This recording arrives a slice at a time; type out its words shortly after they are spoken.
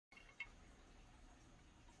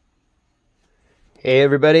Hey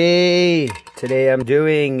everybody! Today I'm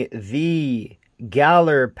doing the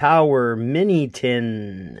Galar Power Mini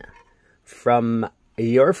Tin from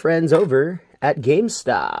your friends over at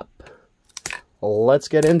GameStop. Let's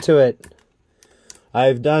get into it.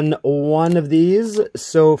 I've done one of these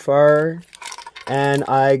so far, and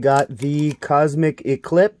I got the Cosmic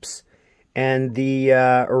Eclipse and the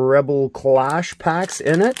Rebel Clash packs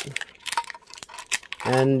in it.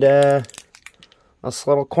 And this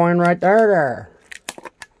little coin right there.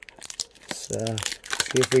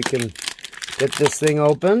 See if we can get this thing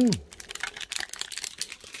open.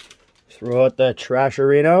 Throw out the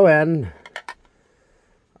trasherino, and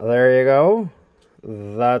there you go.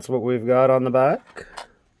 That's what we've got on the back.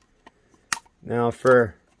 Now,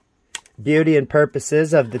 for beauty and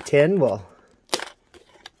purposes of the tin, we'll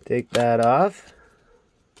take that off.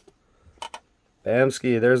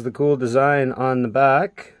 Bamski, there's the cool design on the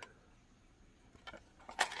back.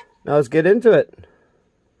 Now let's get into it.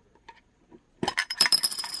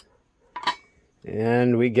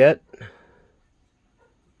 And we get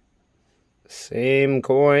same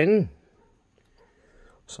coin.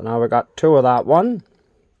 So now we got two of that one.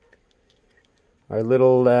 Our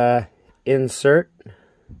little insert.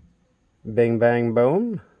 Bing bang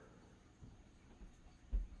boom.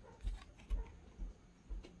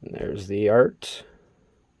 And there's the art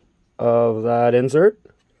of that insert.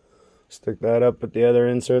 Stick that up with the other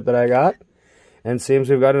insert that I got. And seems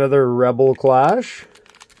we've got another Rebel Clash.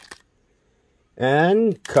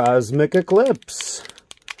 And Cosmic Eclipse.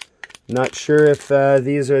 Not sure if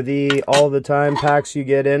these are the all-the-time packs you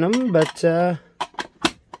get in them, but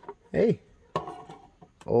hey,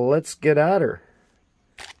 let's get at her.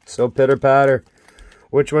 So pitter-patter.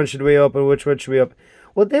 Which one should we open? Which one should we open?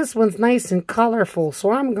 Well, this one's nice and colorful,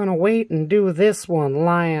 so I'm going to wait and do this one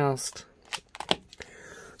last.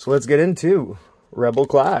 So let's get into Rebel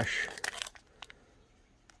Clash.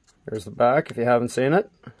 There's the back if you haven't seen it.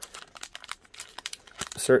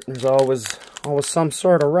 Certain there's always some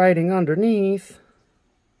sort of writing underneath.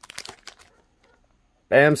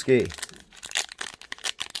 Bamski.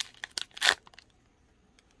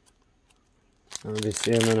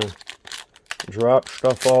 Obviously, I'm gonna drop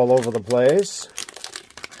stuff all over the place.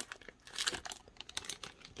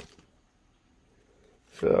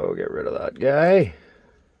 So get rid of that guy.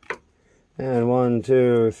 And 1,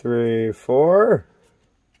 2, 3, 4.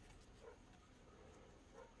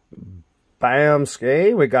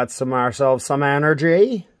 Bamski, we got ourselves some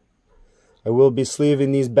energy. I will be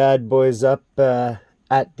sleeving these bad boys up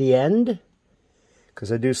at the end,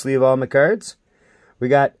 because I do sleeve all my cards. We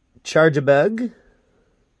got Charge-a-Bug.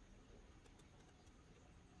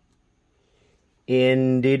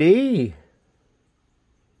 Indeedee.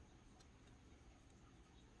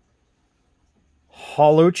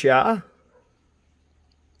 Holucha.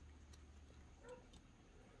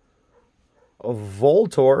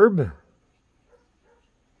 Voltorb.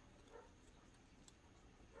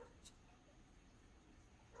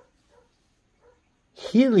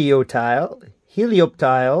 Helioptile.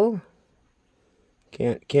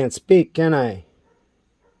 Can't speak, can I?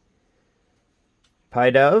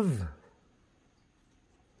 Pidove.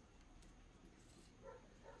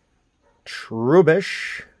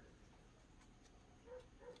 Trubbish.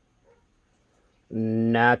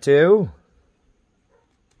 Natu.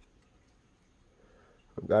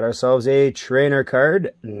 We've got ourselves a trainer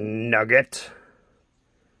card, Nugget.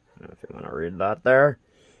 I don't know if you want to read that there.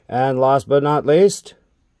 And last but not least,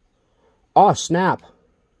 oh snap!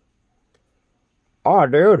 Oh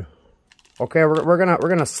dude. Okay, we're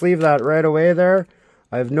gonna sleeve that right away there.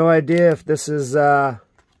 I have no idea if this is one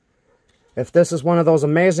of those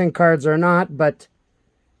amazing cards or not, but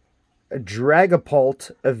a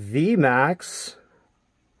Dragapult, a Vmax.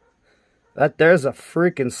 There's a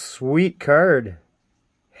freaking sweet card.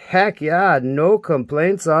 Heck yeah, no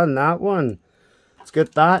complaints on that one. Let's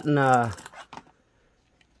get that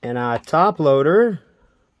in a top loader,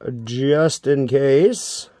 just in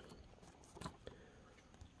case.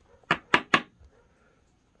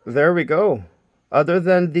 There we go. Other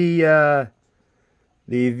than the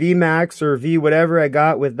Vmax or V whatever I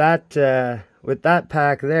got with that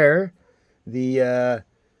pack there, the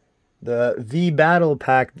V Battle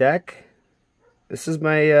Pack deck. This is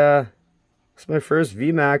my first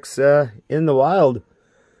Vmax in the wild.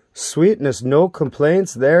 Sweetness, no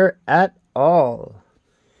complaints there at all.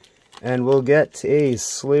 And we'll get a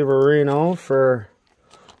sleeverino for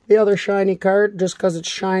the other shiny card. Just because it's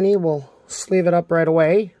shiny, we'll sleeve it up right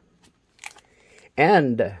away.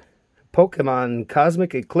 And Pokemon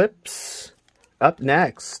Cosmic Eclipse up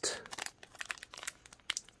next.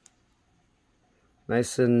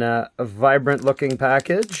 Nice and vibrant looking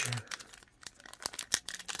package.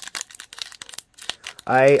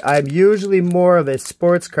 I'm usually more of a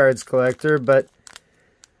sports cards collector, but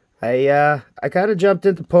I kind of jumped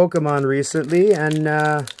into Pokemon recently,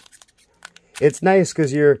 and it's nice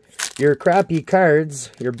because your crappy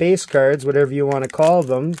cards, your base cards, whatever you want to call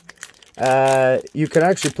them, you can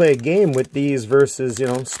actually play a game with these versus, you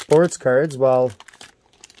know, sports cards. Well,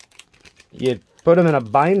 you put them in a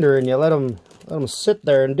binder and you let them sit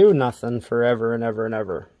there and do nothing forever and ever and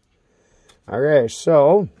ever. Okay,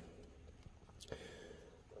 so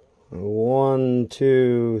 1,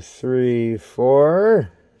 2, 3,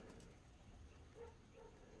 4,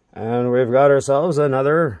 and we've got ourselves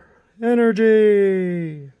another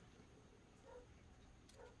energy.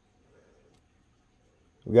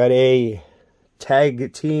 We got a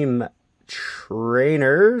tag team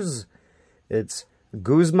trainers. It's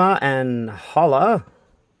Guzma and Hala.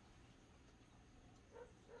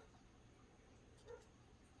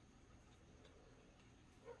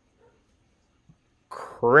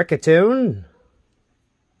 Cricketoon.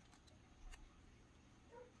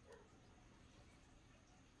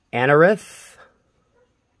 Anorith.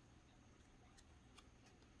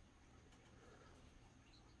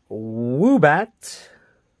 Woobat.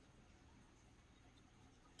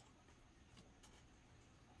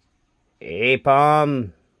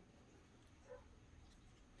 Apom.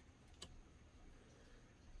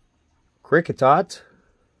 Cricketot.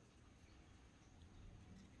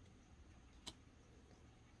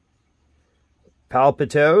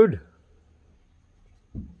 Palpitoad.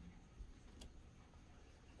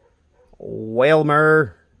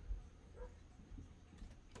 Whalmer.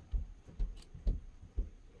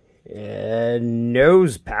 And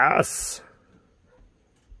Nosepass.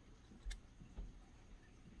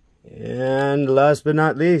 And last but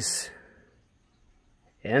not least,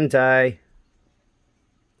 Entei.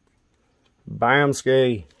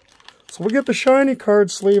 Bamski. So we get the shiny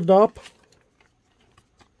card sleeved up.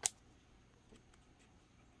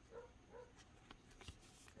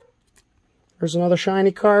 There's another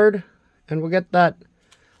shiny card, and we'll get that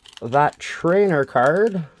trainer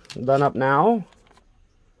card done up now.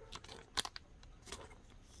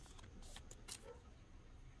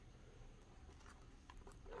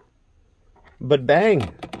 But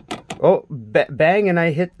bang! Oh, bang! And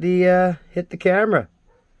I hit the camera.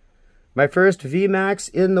 My first Vmax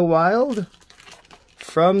in the wild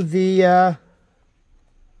from the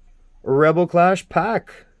Rebel Clash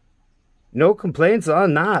pack. No complaints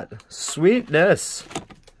on that. Sweetness.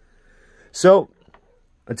 So,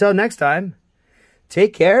 until next time,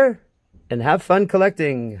 take care and have fun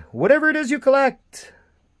collecting whatever it is you collect.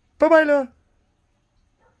 Bye-bye.